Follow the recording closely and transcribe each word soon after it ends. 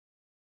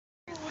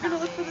We're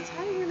gonna look for the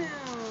tiger now. Are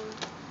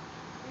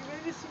you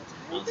ready to see a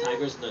tiger? While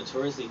tigers are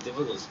notoriously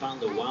difficult to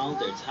spot in the wild,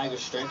 their tiger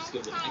stripes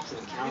give them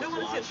excellent camouflage. You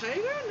don't want to see a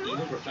tiger? No?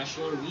 Even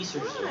professional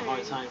researchers have a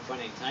hard time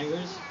finding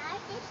tigers.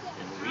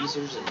 And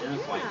researchers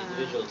identify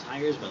individual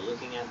tigers by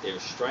looking at their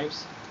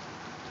stripes.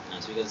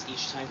 That's because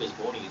each tiger is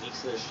born a unique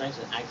set of stripes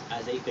that act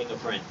as a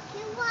fingerprint.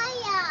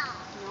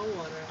 No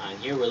water. And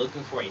here we're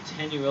looking for a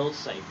 10-year-old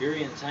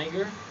Siberian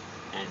tiger,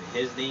 and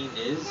his name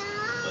is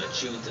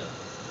Bachuta.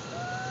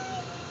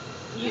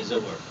 He is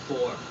over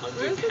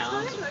 400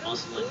 pounds of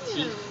muscle and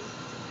teeth.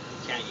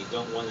 Cat you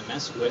don't want to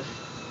mess with.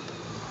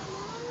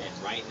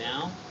 And right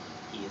now,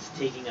 he is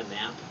taking a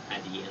nap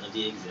at the end of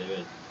the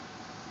exhibit.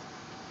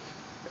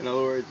 In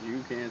other words,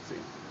 you can't see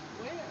him.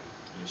 Where?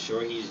 I'm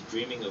sure he's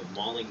dreaming of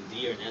mauling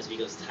deer, and that's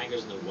because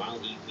tigers in the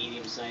wild eat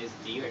medium-sized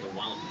deer and a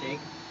wild pig.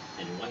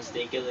 And once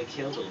they get a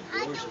kill, they'll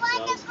gorge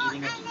themselves,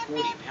 eating up to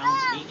 40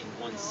 pounds of meat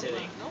in one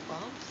sitting.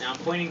 Now I'm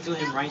pointing to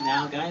him right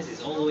now, guys.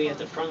 He's all the way at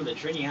the front of the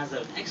tree. He has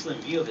an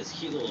excellent view of his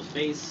cute little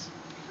face.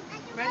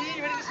 Ready?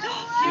 You ready to see?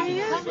 Here he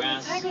is. The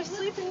tiger's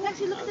sleeping.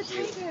 Lexi, look at the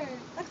tiger.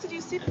 Lexi, do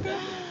you see the tiger?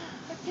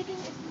 It's making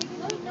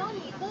really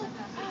naughty. Look.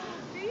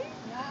 See?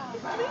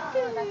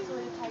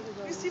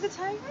 You see the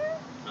tiger?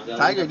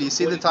 Tiger, do you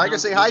see the tiger?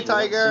 Say hi,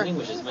 tiger.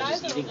 Which is as much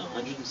as eating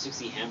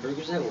 160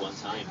 hamburgers at one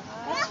time.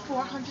 That's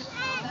 400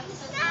 pounds.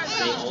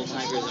 Say all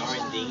tigers are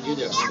endangered.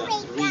 There are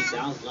about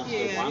 3,000 left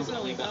in the wild, and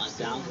only about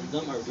 1,000 of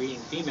them are breeding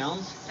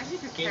females.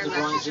 Came to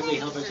Bronx Zoo,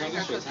 help our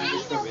tigers through a tiger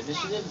scrub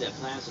initiative that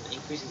plans on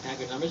increasing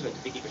tiger numbers by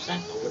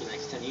 50% over the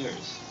next 10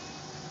 years.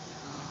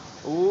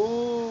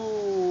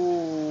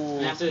 Ooh.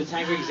 And after the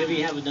tiger exhibit,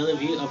 you have another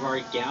view of our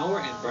Gower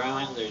and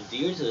Brown Antler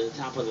deer to the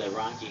top of the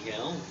rocky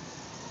hill.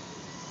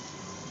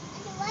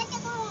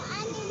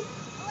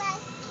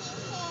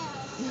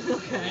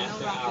 Okay.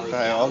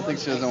 I don't think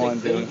she doesn't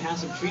want to do it.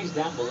 Past some trees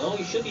down below,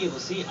 you should be able to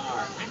see our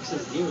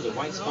axis deer with the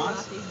white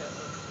spots.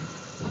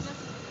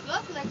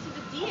 Look,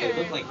 Lexi, the deer. They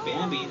look like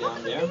Bambi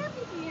down there.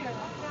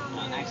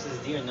 Axis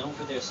deer are known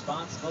for their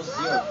spots. Most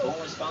deer are born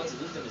with spots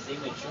and lose them as they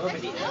mature,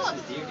 but the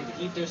axis deer can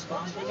keep their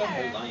spots for their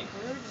whole life.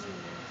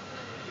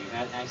 We've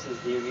had axis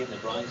deer here in the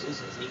Bronx Zoo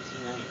since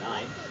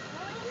 1899.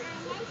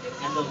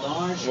 And the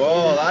large...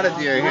 Whoa, a lot of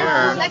deer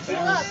here. Lexi,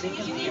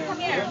 look. You need to come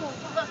here.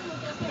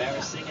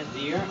 Barasingha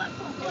deer,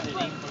 got the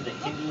name from the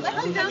Hindi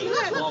language,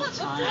 means 12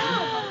 times.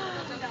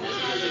 That's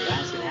because the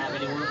guys can have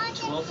anywhere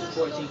from 12 to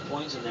 14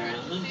 points in their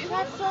antler.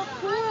 That's so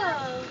cool.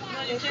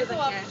 No, you can't go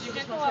up. You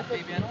can't go up,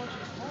 baby. I don't want you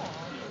to fall.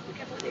 Be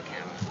careful with your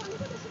camera.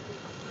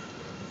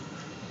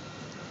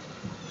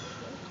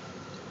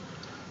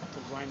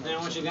 Now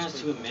I want you guys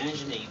to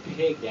imagine a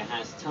pig that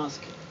has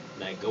tusks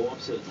that go up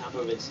to the top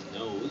of its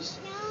nose,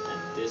 and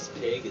this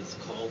pig is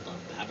called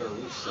a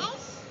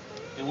babirusa.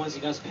 And once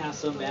you guys pass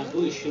some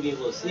bamboo, you should be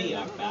able to see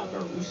our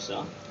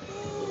babirusa.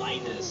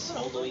 Linus,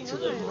 all the way to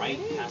the right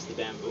past the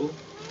bamboo.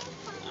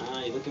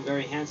 You're looking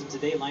very handsome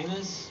today,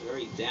 Linus.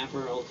 Very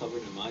dapper, all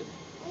covered in mud.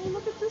 Oh,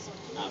 look at this.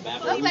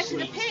 Babirusa Lexi, the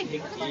means pig.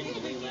 pig deer in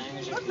Malay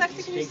language. Look, And Lexi,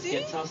 these can you pigs see?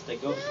 get tusks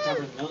that go up to the top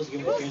of the nose, giving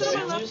You the want to appearance sit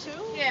of on my lap antlers.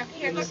 too? Yeah,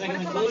 here, In the look. second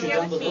Come enclosure here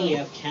down with below, me. you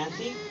have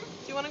Kathy, Do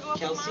you want to go up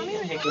with Kelsey, mommy?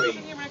 and Or Hickory.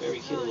 sit here next Very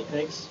to cute little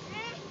pigs.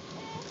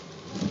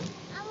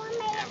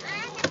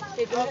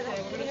 Okay, go ahead.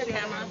 Okay, we're Give me gonna your see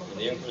camera. And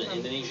they're from the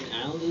Indonesian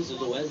islanders of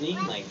the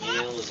Wesleyan, like many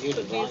animals here,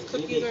 the Bronx Zoo,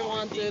 cookies they are are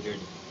wanted. endangered.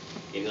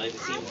 If you'd like to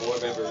see more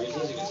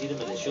babirusa, you can see them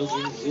at the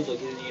Children's Zoo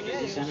located in the Yeah,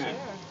 University you Center.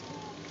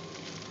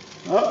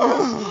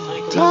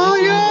 sure.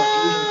 Talia!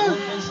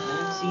 Elephants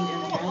not seen in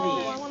Oh, I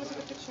Cali. want to take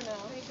a picture now.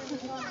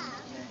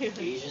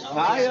 Asian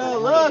Talia,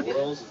 elephants, look! the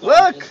world's Look!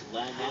 largest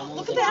land mammals,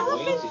 Look at the and weigh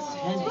up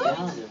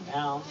elephants. to 10,000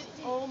 pounds.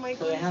 Oh my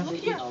So they have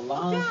goodness. to eat a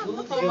lot of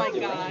food to Oh my get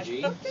their god.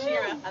 energy.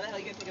 Shira, how the hell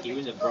you gonna take a Here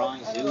in picture? the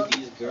Bronx Zoo,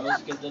 these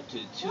girls get up to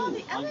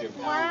 200 pounds of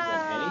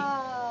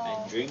hay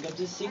and drink up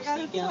to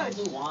 60 gallons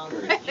of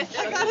water. I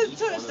got his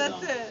tush,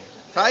 that's it.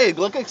 Talia,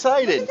 look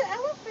excited. Look at the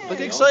elephant. Look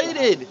They excited.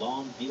 also have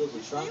long beautiful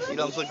trunks. You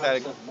don't These look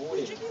trunks that- have more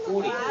than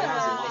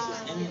 40,000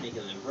 muscles in it,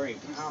 making them very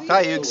powerful.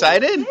 Talia, you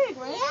excited? Big,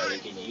 right? They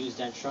can use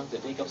that trunk to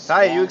pick up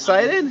Talia, you small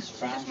excited? items,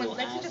 fragile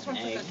Lexi as just an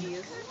wants the egg,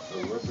 cookies.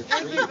 or rip a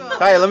tree.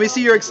 Talia, let me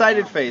see your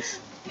excited face.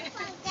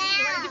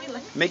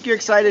 Make your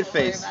excited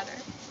face.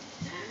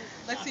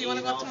 Lexi, you want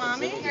to go up to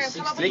mommy? Here,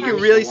 come up with Make mommy.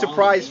 your really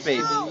surprised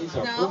face. These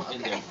are No? both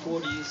in their Okay.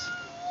 40s.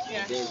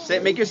 Yeah. They're Say-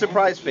 make your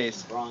surprise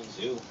face. Bronx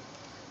Zoo.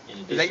 In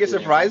Is that addition your to their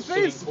surprise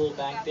swimming face? pool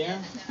back there,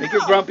 Make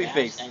your grumpy baths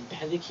face. and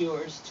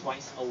pedicures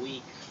twice a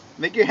week.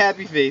 Make your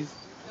happy face.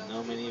 I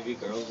know many of you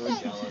girls are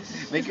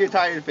jealous. Make your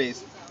tired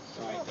face.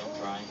 Alright,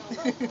 don't cry.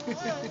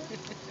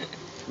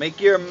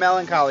 Make your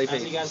melancholy As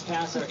you face. guys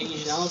pass our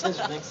Asian elephants,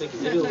 our next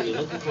exhibit will be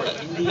looking for an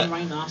Indian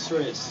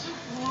rhinoceros.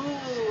 Oh,